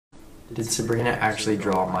Did Sabrina actually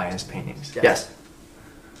draw Maya's paintings? Yes.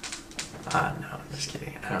 No, I'm just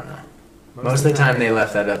kidding. I don't know. Most of the time they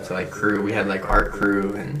left that up to like crew. We had like art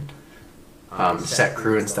crew and set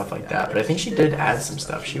crew and stuff like that. But I think she did add some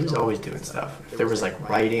stuff. She was always doing stuff. If there was like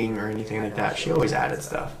writing or anything like that, she always added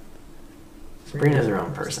stuff. Sabrina's her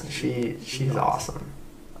own person. She's awesome.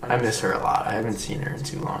 I miss her a lot. I haven't seen her in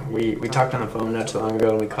too long. We talked on the phone not too long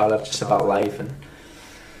ago, and we caught up just about life and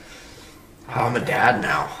how I'm a dad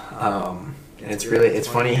now. And it's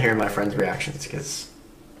funny hearing my friends' reactions because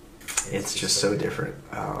it's just so different.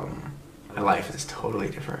 My life is totally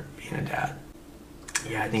different being a dad.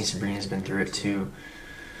 Yeah, I think Sabrina's been through it too.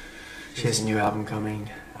 She has a new album coming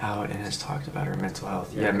out and has talked about her mental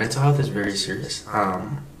health. Yeah, mental health is very serious.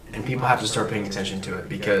 And people have to start paying attention to it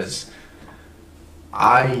because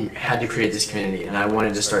I had to create this community and I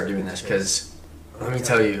wanted to start doing this because, let me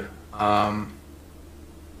tell you,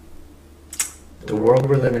 the world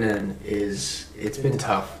we're living in it's been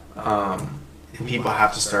tough. And people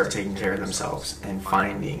have to start taking care of themselves and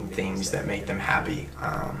finding things that make them happy,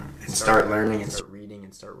 and start learning and start reading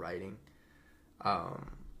and start writing.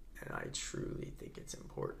 And I truly think it's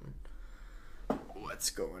important. What's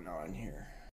going on here?